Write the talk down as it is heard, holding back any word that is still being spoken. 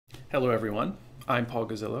Hello everyone, I'm Paul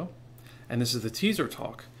Gazzillo, and this is the teaser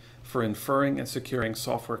talk for inferring and securing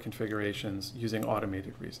software configurations using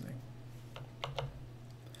automated reasoning.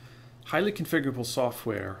 Highly configurable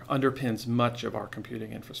software underpins much of our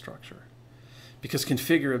computing infrastructure because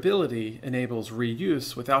configurability enables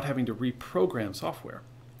reuse without having to reprogram software.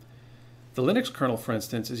 The Linux kernel, for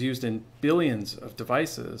instance, is used in billions of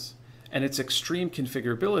devices, and its extreme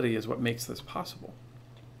configurability is what makes this possible.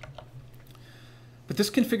 But this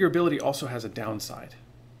configurability also has a downside.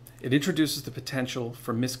 It introduces the potential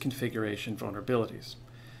for misconfiguration vulnerabilities,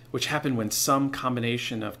 which happen when some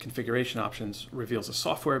combination of configuration options reveals a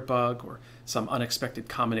software bug or some unexpected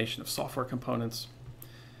combination of software components.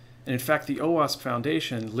 And in fact, the OWASP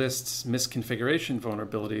Foundation lists misconfiguration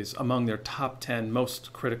vulnerabilities among their top 10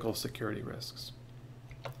 most critical security risks.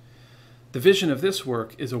 The vision of this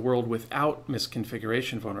work is a world without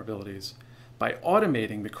misconfiguration vulnerabilities, by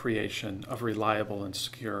automating the creation of reliable and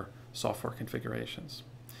secure software configurations.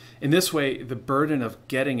 In this way, the burden of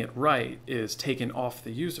getting it right is taken off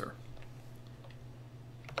the user.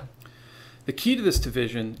 The key to this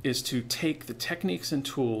division is to take the techniques and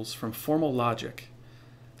tools from formal logic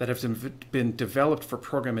that have been developed for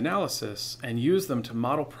program analysis and use them to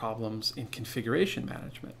model problems in configuration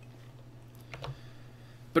management.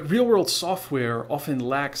 But real-world software often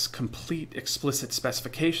lacks complete explicit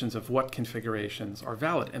specifications of what configurations are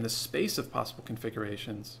valid, and the space of possible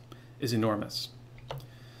configurations is enormous.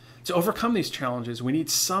 To overcome these challenges, we need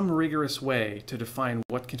some rigorous way to define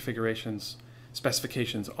what configurations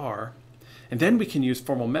specifications are, and then we can use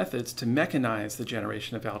formal methods to mechanize the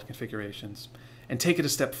generation of valid configurations and take it a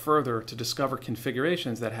step further to discover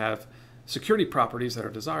configurations that have security properties that are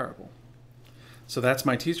desirable. So that's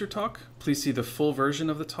my teaser talk. Please see the full version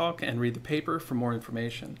of the talk and read the paper for more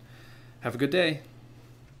information. Have a good day.